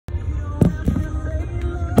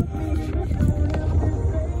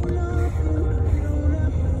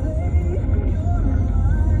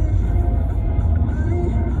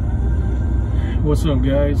What's up,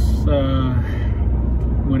 guys?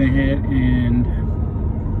 Went ahead and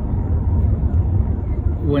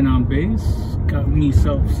went on base, got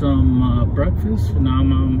myself some breakfast, and now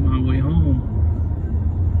I'm on my way home.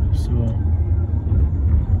 So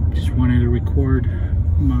just wanted to record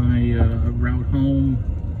my route home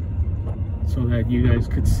so that you guys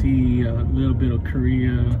could see a little bit of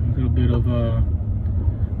Korea, a little bit of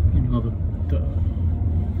you know,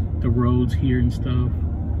 the roads here and stuff.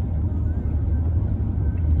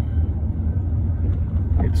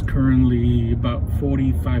 It's currently about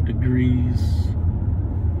 45 degrees.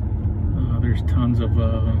 There's tons of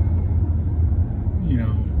you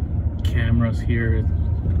know, cameras here.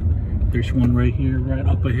 There's one right here, right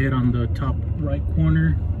up ahead on the top right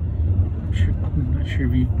corner. I'm not sure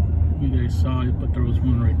if you guys saw it, but there was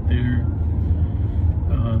one right there.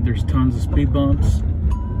 There's tons of speed bumps.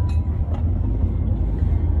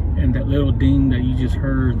 And that little ding that you just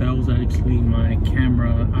heard, that was actually my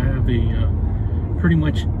camera. I have a pretty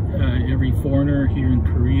much every foreigner here in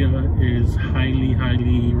Korea is highly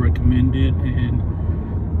recommended and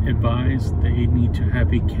advised they need to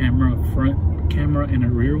have a camera, front camera and a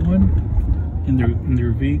rear one in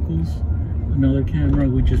their vehicles. Another camera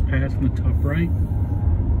we just passed in the top right,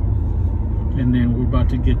 and then we're about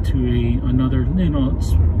to get to another, you know,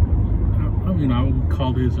 I would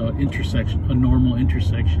call this a intersection, a normal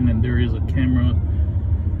intersection, and there is a camera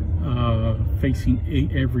facing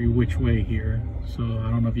every which way here. So I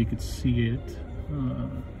don't know if you could see it,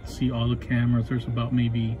 see all the cameras. There's about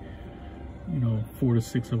maybe, you know, 4 to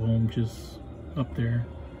 6 of them just up there.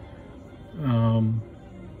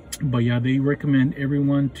 But yeah, they recommend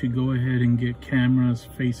everyone to go ahead and get cameras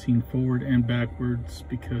facing forward and backwards,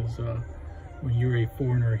 because when you're a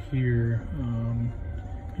foreigner here,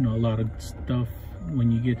 you know, a lot of stuff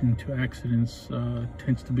when you get into accidents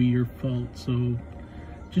tends to be your fault. So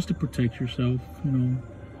just to protect yourself, you know,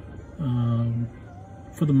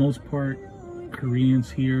 for the most part,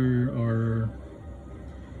 Koreans here are,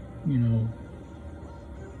 you know,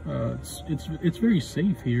 it's very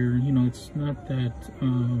safe here. You know, it's not that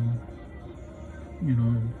you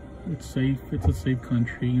know, it's safe. It's a safe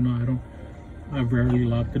country. You know, I rarely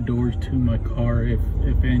lock the doors to my car, if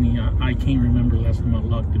any. I can't remember last time I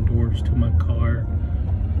locked the doors to my car.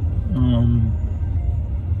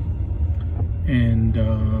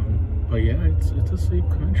 But yeah, it's a safe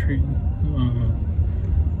country.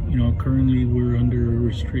 You know, currently we're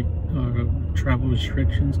under travel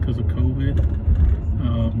restrictions because of COVID.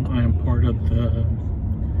 I am part of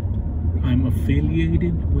I'm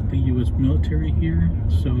affiliated with the U.S. military here,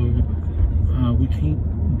 so we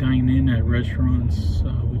can't dine in at restaurants.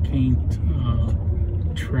 We can't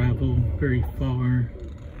travel very far.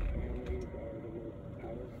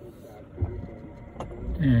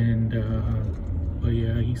 And but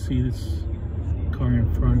yeah, you see this car in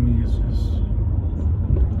front of me is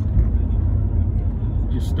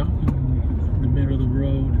just stopping in the middle of the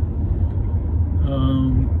road.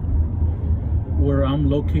 Where I'm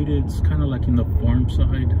located, it's kind of like in the farm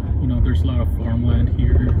side. You know, there's a lot of farmland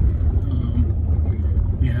here.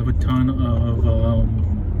 We have a ton of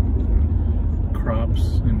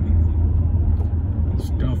crops and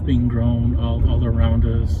stuff being grown all around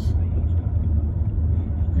us.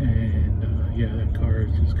 And yeah, that car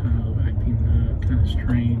is just kind of acting kind of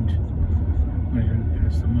strange. I'm gonna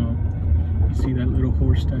pass them up. You see that little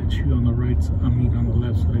horse statue on the right side, I mean on the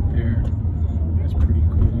left side there. That's pretty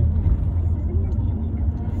cool.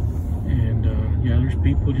 And yeah, there's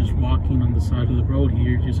people just walking on the side of the road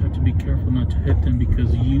here. You just have to be careful not to hit them,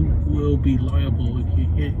 because you will be liable if you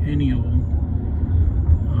hit any of them.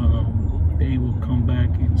 They will come back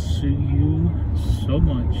and sue you so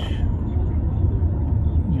much.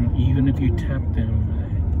 You know, even if you tap them,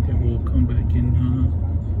 they will come back and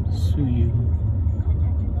sue you.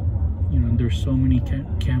 You know, there's so many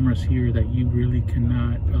cameras here that you really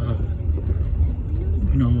cannot,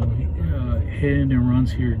 you know, hit and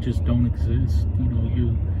runs here just don't exist. You know,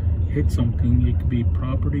 you hit something, it could be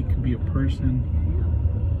property, it could be a person.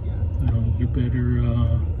 You know, you better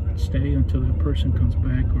stay until that person comes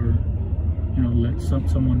back, or, you know, let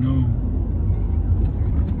someone know.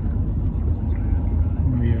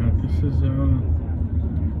 Oh yeah, this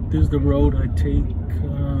is the road I take.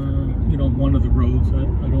 You know, one of the roads. I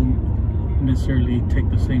don't necessarily take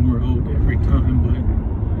the same road every time, but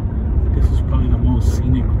this is probably the most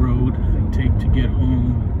scenic road I take to get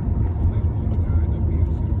home.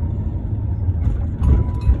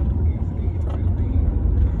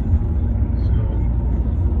 So,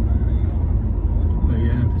 but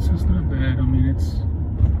yeah, this is not bad. I mean,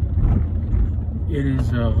 it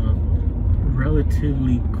is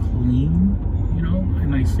relatively clean. you know,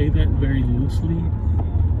 and I say that very loosely.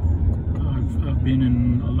 I've been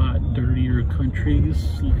in a lot dirtier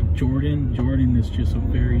countries like Jordan. Jordan is just a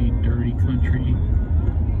very dirty country.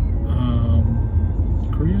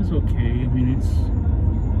 Korea's okay. I mean, it's,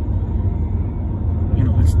 you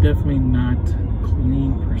know, it's definitely not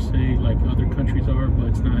clean per se like other countries are, but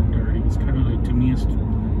it's not dirty. It's kind of like, to me, it's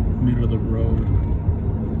middle of the road.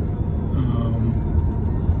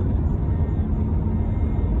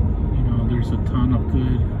 You know, there's a ton of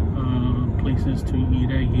good places to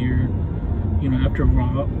eat at here. You know, after a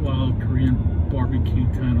while, Korean barbecue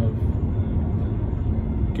kind of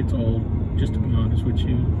gets old, just to be honest with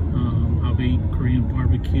you. I've ate Korean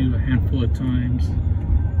barbecue a handful of times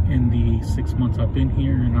in the 6 months I've been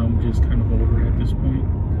here, and I'm just kind of over it at this point.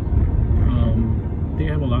 They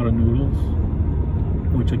have a lot of noodles,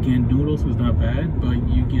 which again, noodles is not bad, but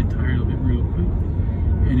you get tired of it real quick.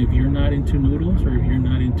 And if you're not into noodles, or if you're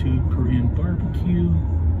not into Korean barbecue,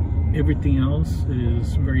 everything else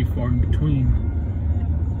is very far in between.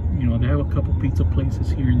 You know, they have a couple pizza places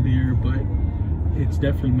here and there, but it's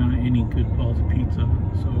definitely not any good quality pizza.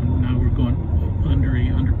 So now we're going under a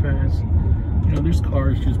underpass. You know, there's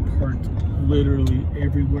cars just parked literally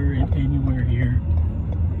everywhere and anywhere here.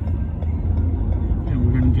 And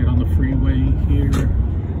we're gonna get on the freeway here.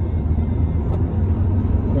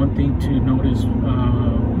 One thing to notice, you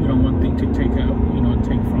know, one thing to take out, you know,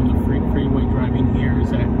 take from the freeway driving here is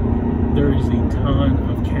that there is a ton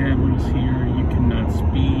of cameras here. You cannot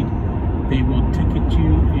speed. They will ticket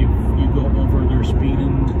you if you go over their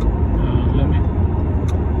speeding limit.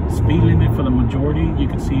 Speed limit for the majority, you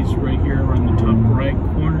can see it's right here on the top right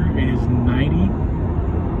corner. It is 90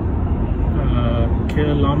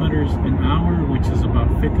 kilometers an hour, which is about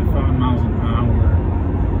 55 miles an hour.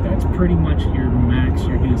 That's pretty much your max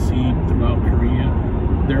you're gonna see throughout Korea.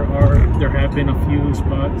 There have been a few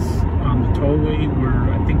spots on the tollway where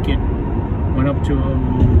I think it went up to,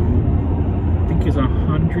 I think it's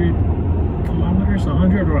 100 kilometers,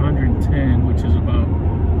 100 or 110, which is about,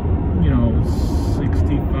 you know,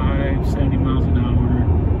 65, 70 miles an hour,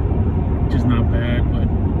 which is not bad, but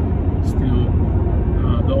still.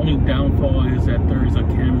 The only downfall is that there's a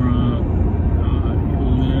camera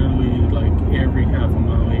literally like every half a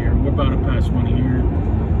mile here. We're about to pass one here.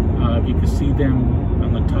 If you can see them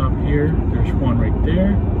on the top here, there's one right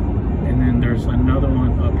there, and then there's another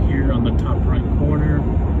one up here on the top right corner.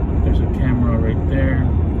 There's a camera right there.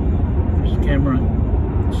 There's a camera,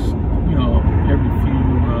 you know, every few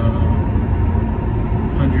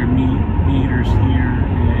 100 meters here,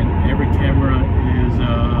 and every camera is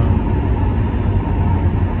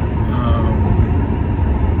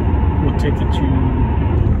will ticket you.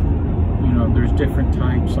 You know, there's different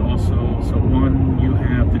types also. So one, you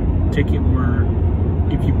have the ticket where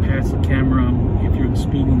if you pass the camera, if you're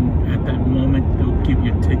speeding at that moment, they'll give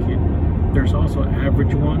you a ticket. There's also an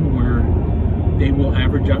average one where they will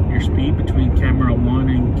average out your speed between camera 1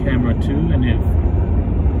 and camera 2, and if,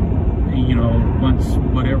 you know, once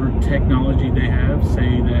whatever technology they have,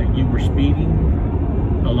 say that you were speeding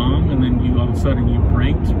along and then you all of a sudden you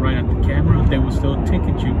braked right at the camera, they will still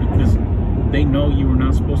ticket you because they know you were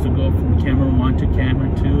not supposed to go from camera 1 to camera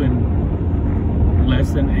 2 in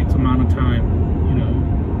less than X amount of time, you know.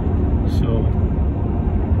 So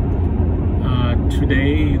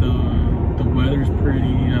today the weather's pretty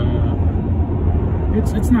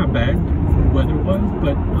it's not bad weather-wise,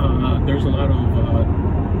 but there's a lot of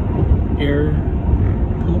air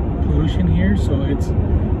pollution here, so it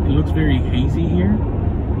looks very hazy here.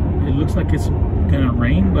 It looks like it's gonna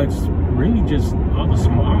rain, but it's really just all the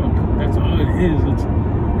smog. That's all it is.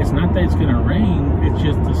 It's not that it's gonna rain, it's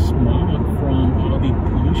just the smog from all the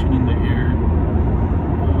pollution in the air.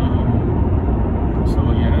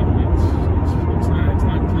 So yeah, it's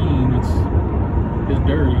not clean. It's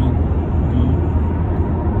dirty, you know.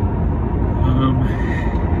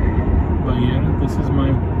 But yeah, this is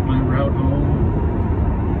my route home.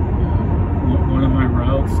 One of my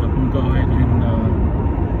routes. I'm gonna go ahead and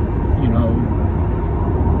you know,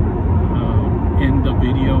 end the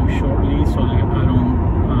video shortly so that I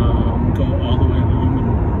don't go all the way home and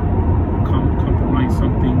compromise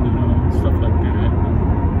something, you know, stuff like that.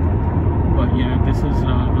 But yeah, this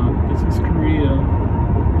is Korea.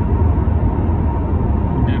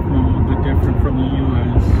 Definitely a little bit different from the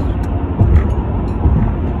U.S.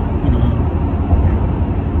 You know,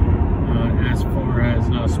 as far as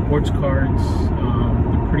sports cards,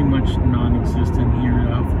 they're pretty much non-existent here.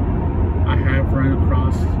 I have run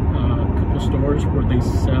across a couple stores where they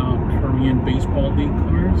sell Korean baseball league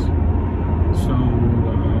cards. So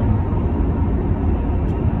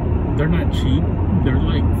they're not cheap. They're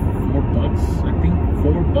like $4. I think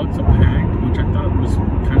 $4 a pack, which I thought was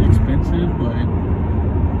kind of expensive, but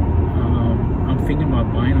I'm thinking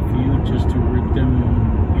about buying a few just to rip them,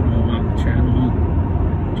 you know, on the channel,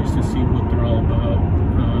 just to see what they're all about.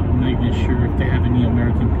 I'm not even sure if they have any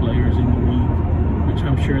American players in the league, which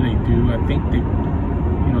I'm sure they do. I think they,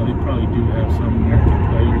 you know, they probably do have some American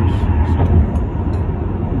players. So,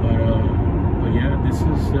 but yeah, this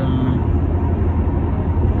is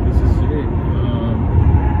it. You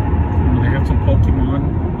know, they have some Pokemon,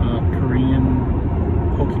 Korean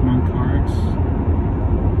Pokemon cards,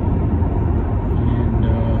 and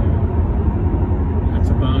that's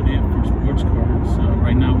about it for sports cards.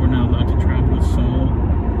 Right now, we're not allowed to travel to Seoul.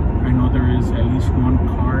 I know there is at least one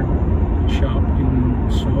card shop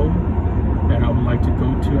in Seoul that I would like to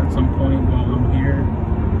go to at some point while I'm here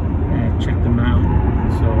and check them out.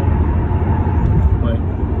 So, but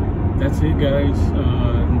that's it, guys.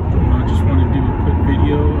 I just want to do a quick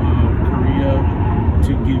video of Korea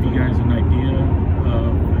to give you guys an idea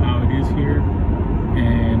of how it is here,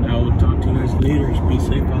 and I will talk to you guys later. Be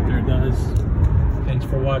safe out there, guys. Thanks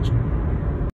for watching.